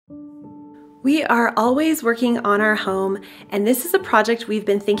We are always working on our home, and this is a project we've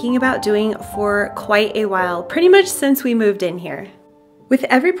been thinking about doing for quite a while, pretty much since we moved in here. With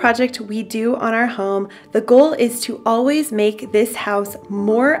every project we do on our home, the goal is to always make this house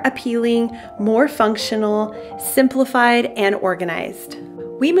more appealing, more functional, simplified, and organized.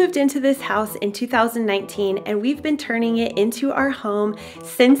 We moved into this house in 2019, and we've been turning it into our home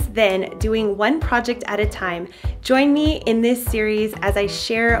since then, doing one project at a time. Join me in this series as I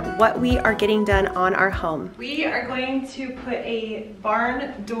share what we are getting done on our home. We are going to put a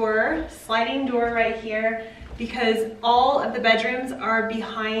barn door, sliding door right here, because all of the bedrooms are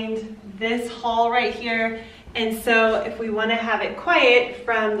behind this hall right here. And so if we want to have it quiet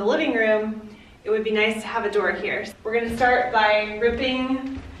from the living room, it would be nice to have a door here. We're going to start by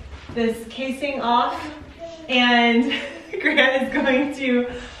ripping this casing off, and Grant is going to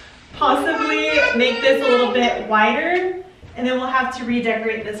possibly make this a little bit wider, and then we'll have to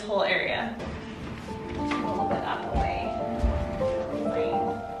redecorate this whole area. A little bit out of the way.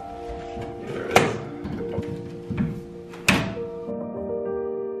 There it is.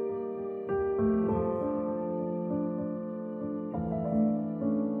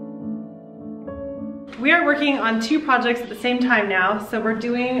 We are working on two projects at the same time now. So we're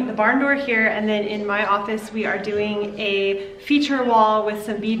doing the barn door here, and then in my office we are doing a feature wall with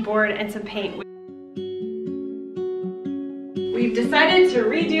some beadboard and some paint. We've decided to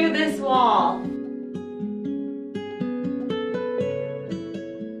redo this wall.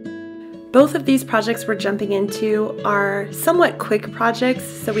 Both of these projects we're jumping into are somewhat quick projects,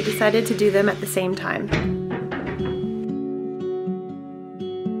 so we decided to do them at the same time.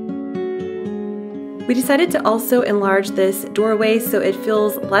 We decided to also enlarge this doorway so it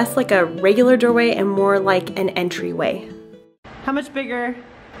feels less like a regular doorway and more like an entryway. How much bigger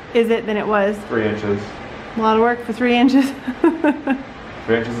is it than it was? 3 inches. A lot of work for 3 inches.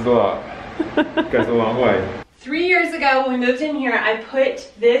 3 inches is a lot. Goes a long way. 3 years ago when we moved in here, I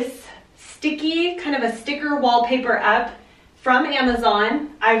put this sticky, kind of a sticker wallpaper up from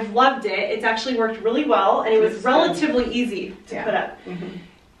Amazon. I've loved it. It's actually worked really well, and it was relatively easy to put up.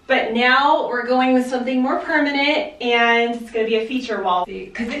 But now we're going with something more permanent, and it's going to be a feature wall.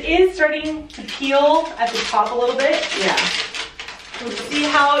 Because it is starting to peel at the top a little bit. Yeah. We'll see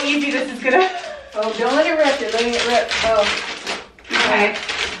how easy this is going to... Oh, don't let it rip. You're letting it rip. Oh. Okay.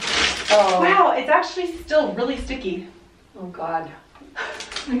 Oh. Wow, it's actually still really sticky. Oh, God.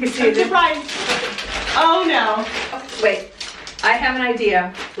 I can see it. Surprise. Oh, no. Wait. I have an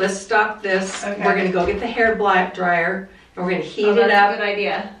idea. Let's stop this. Okay. We're going to go get the hair dryer, and we're going to heat it That's up. a good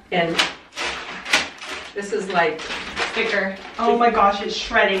idea. And this is like... Sticker. Oh my gosh, it's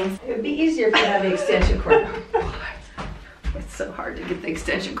shredding. It would be easier if you had the extension cord. It's so hard to get the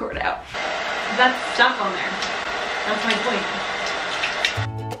extension cord out. That's stuck on there. That's my point.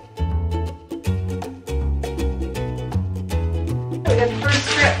 We got the first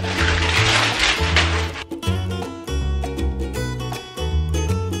strip.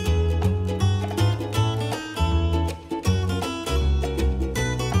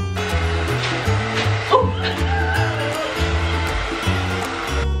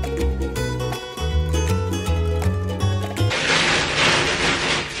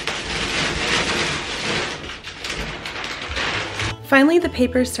 Finally, the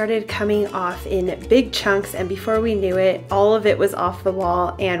paper started coming off in big chunks, and before we knew it, all of it was off the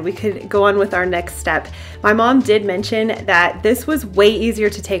wall and we could go on with our next step. My mom did mention that this was way easier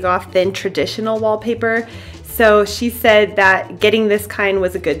to take off than traditional wallpaper, so she said that getting this kind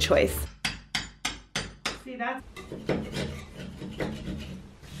was a good choice. See that?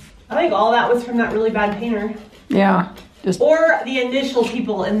 I think all that was from that really bad painter. Yeah. Or the initial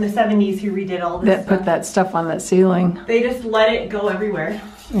people in the 70s who redid all this That stuff. put that stuff on that ceiling. They just let it go everywhere.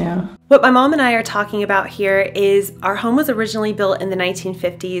 Yeah. What my mom and I are talking about here is our home was originally built in the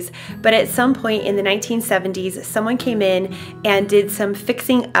 1950s, but at some point in the 1970s, someone came in and did some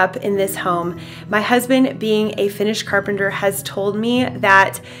fixing up in this home. My husband, being a finished carpenter, has told me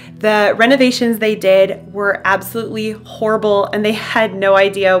that the renovations they did were absolutely horrible and they had no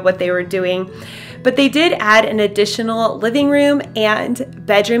idea what they were doing. But they did add an additional living room and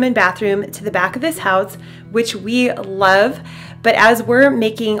bedroom and bathroom to the back of this house, which we love. But as we're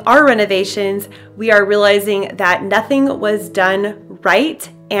making our renovations, we are realizing that nothing was done right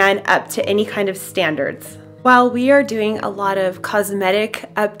and up to any kind of standards. While we are doing a lot of cosmetic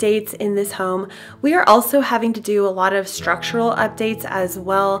updates in this home, we are also having to do a lot of structural updates as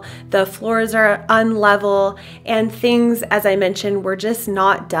well. The floors are unlevel and things, as I mentioned, were just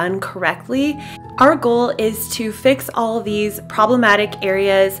not done correctly. Our goal is to fix all of these problematic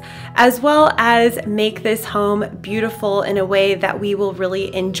areas as well as make this home beautiful in a way that we will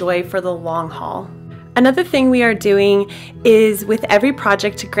really enjoy for the long haul. Another thing we are doing is with every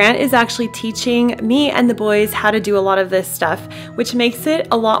project, Grant is actually teaching me and the boys how to do a lot of this stuff, which makes it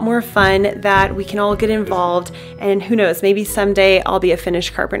a lot more fun that we can all get involved, and who knows, maybe someday I'll be a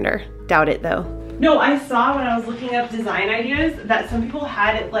finished carpenter. Doubt it though. No, I saw when I was looking up design ideas that some people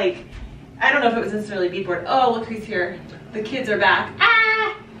had it like, I don't know if it was necessarily beadboard. Oh, look who's here. The kids are back.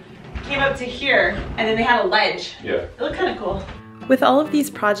 Ah! Came up to here and then they had a ledge. Yeah. It looked kind of cool. With all of these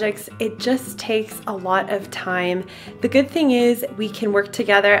projects, it just takes a lot of time. The good thing is we can work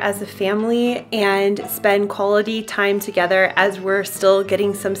together as a family and spend quality time together as we're still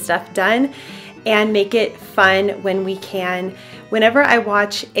getting some stuff done and make it fun when we can. Whenever I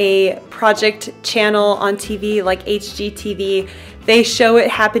watch a project channel on TV like HGTV, they show it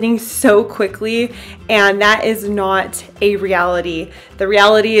happening so quickly, and that is not a reality. The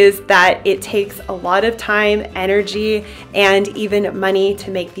reality is that it takes a lot of time, energy, and even money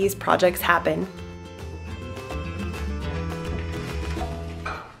to make these projects happen.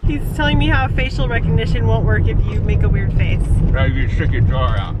 He's telling me how facial recognition won't work if you make a weird face. Now you stick your jaw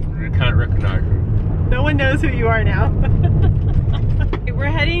out, they can't recognize you. No one knows who you are now. We're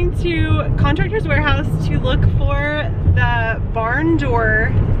heading to Contractor's Warehouse to look for the barn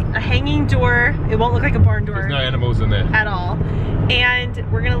door, a hanging door. It won't look like a barn door. There's no animals in there at all.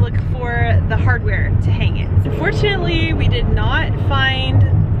 And we're gonna look for the hardware to hang it. Unfortunately, we did not find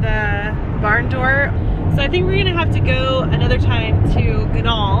the barn door. So I think we're gonna have to go another time to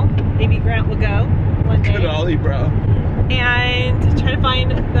Ganal. Maybe Grant will go one day. Ganali, bro. And try to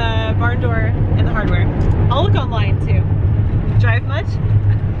find the barn door and the hardware. I'll look online too. Drive much?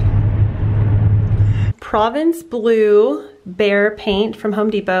 Provence Blue Bear paint from Home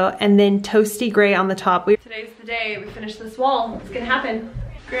Depot, and then toasty gray on the top. Today's the day we finish this wall. It's gonna happen.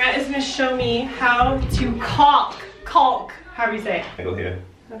 Grant is gonna show me how to caulk, however you say it. Angle here.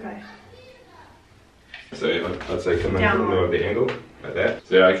 Okay. So I'd say come in Down from more. the angle, like that.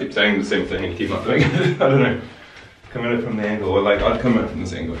 So yeah, I keep saying the same thing and keep not doing it. I don't know. Come in it from the angle, or like I'd come in from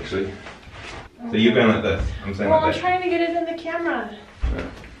this angle actually. So you're going like this. I'm saying Well, like I'm that. trying to get it in the camera.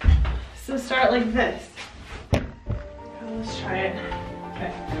 Yeah. So start like this. Oh, let's try it.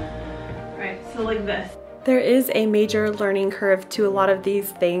 Okay. Alright, so like this. There is a major learning curve to a lot of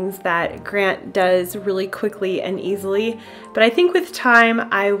these things that Grant does really quickly and easily, but I think with time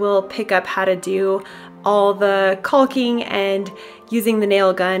I will pick up how to do all the caulking and using the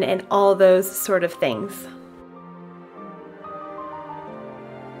nail gun and all those sort of things.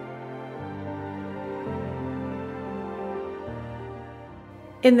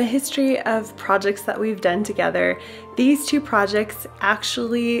 In the history of projects that we've done together, these two projects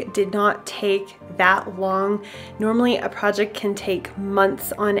actually did not take that long. Normally a project can take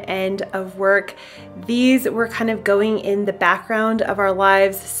months on end of work. These were kind of going in the background of our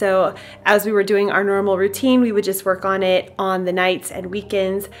lives, so as we were doing our normal routine, we would just work on it on the nights and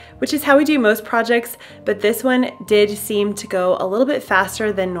weekends, which is how we do most projects, but this one did seem to go a little bit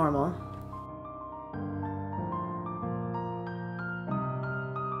faster than normal.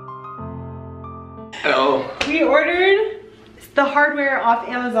 Oh. We ordered the hardware off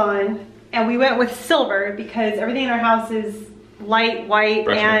Amazon and we went with silver because everything in our house is light white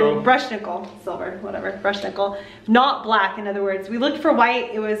and brush nickel, silver, whatever, brush nickel, not black. In other words, we looked for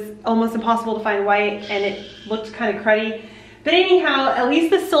white. It was almost impossible to find white and it looked kind of cruddy. But anyhow, at least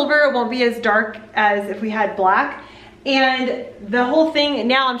the silver won't be as dark as if we had black. And the whole thing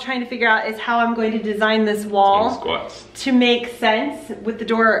now I'm trying to figure out is how I'm going to design this wall to make sense with the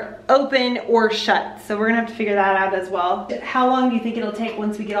door open or shut. So we're gonna have to figure that out as well. How long do you think it'll take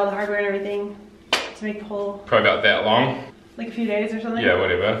once we get all the hardware and everything to make the whole? Probably about that long. Like a few days or something? Yeah,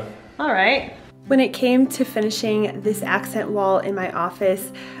 whatever. All right. When it came to finishing this accent wall in my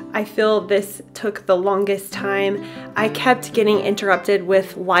office, I feel this took the longest time. I kept getting interrupted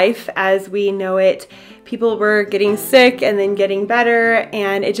with life as we know it. People were getting sick and then getting better,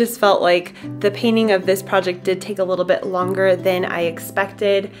 and it just felt like the painting of this project did take a little bit longer than I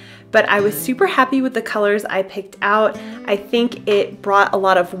expected. But I was super happy with the colors I picked out. I think it brought a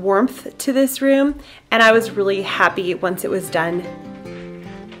lot of warmth to this room, and I was really happy once it was done.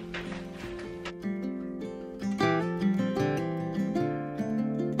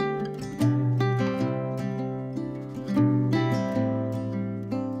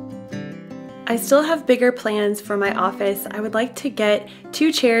 I still have bigger plans for my office. I would like to get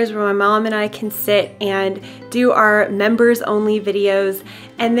 2 chairs where my mom and I can sit and do our members only videos.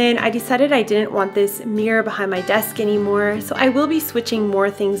 And then I decided I didn't want this mirror behind my desk anymore, so I will be switching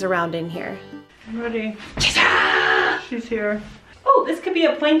more things around in here. I'm ready. She's here. Oh, this could be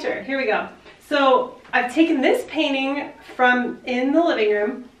a pointer. Here we go. So I've taken this painting from in the living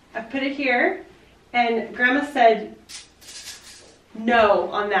room. I've put it here, and Grandma said no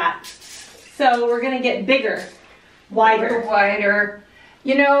on that. So we're gonna get bigger, wider. Wider.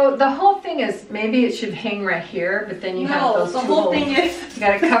 You know, the whole thing is maybe it should hang right here, but then you have those the whole thing is you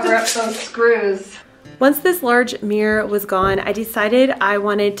gotta cover up those screws. Once this large mirror was gone, I decided I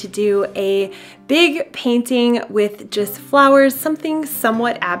wanted to do a big painting with just flowers, something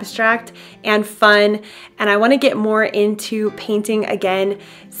somewhat abstract and fun, and I want to get more into painting again.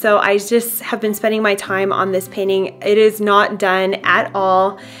 So I just have been spending my time on this painting. It is not done at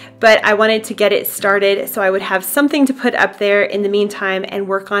all, but I wanted to get it started so I would have something to put up there in the meantime and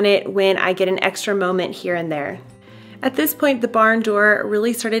work on it when I get an extra moment here and there. At this point, the barn door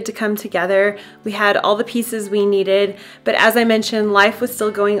really started to come together. We had all the pieces we needed, but as I mentioned, life was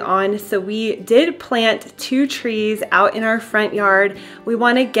still going on, so we did plant 2 trees out in our front yard. We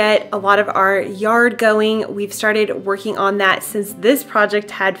want to get a lot of our yard going. We've started working on that since this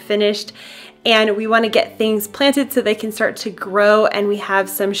project had finished, and we want to get things planted so they can start to grow and we have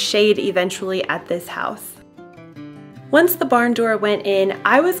some shade eventually at this house. Once the barn door went in,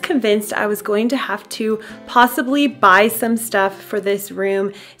 I was convinced I was going to have to possibly buy some stuff for this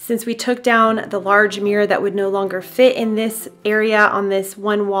room since we took down the large mirror that would no longer fit in this area on this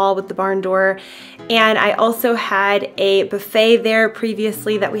one wall with the barn door. And I also had a buffet there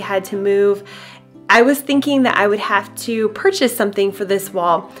previously that we had to move. I was thinking that I would have to purchase something for this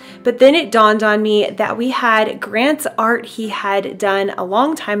wall, but then it dawned on me that we had Grant's art he had done a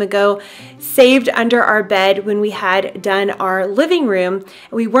long time ago saved under our bed when we had done our living room,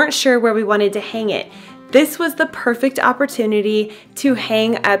 and we weren't sure where we wanted to hang it. This was the perfect opportunity to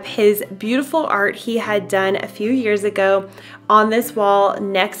hang up his beautiful art he had done a few years ago on this wall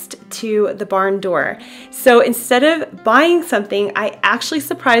next to the barn door. So instead of buying something, I actually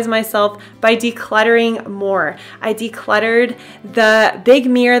surprised myself by decluttering more. I decluttered the big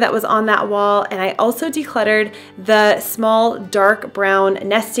mirror that was on that wall, and I also decluttered the small dark brown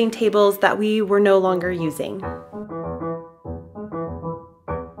nesting tables that we were no longer using.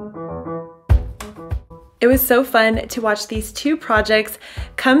 It was so fun to watch these 2 projects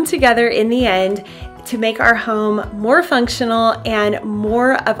come together in the end to make our home more functional and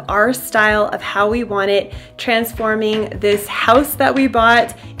more of our style of how we want it, transforming this house that we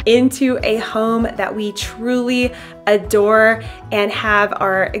bought into a home that we truly adore and have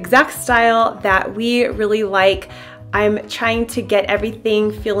our exact style that we really like. I'm trying to get everything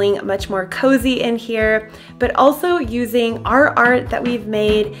feeling much more cozy in here, but also using our art that we've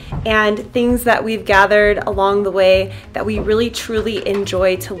made and things that we've gathered along the way that we really truly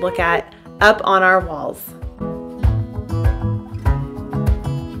enjoy to look at up on our walls.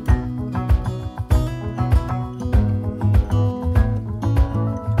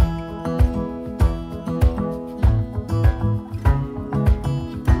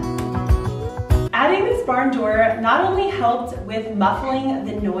 Adding this barn door not only helped with muffling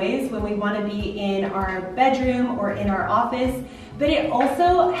the noise when we want to be in our bedroom or in our office, but it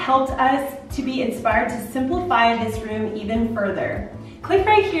also helped us to be inspired to simplify this room even further. Click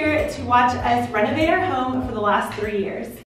right here to watch us renovate our home for the last 3 years.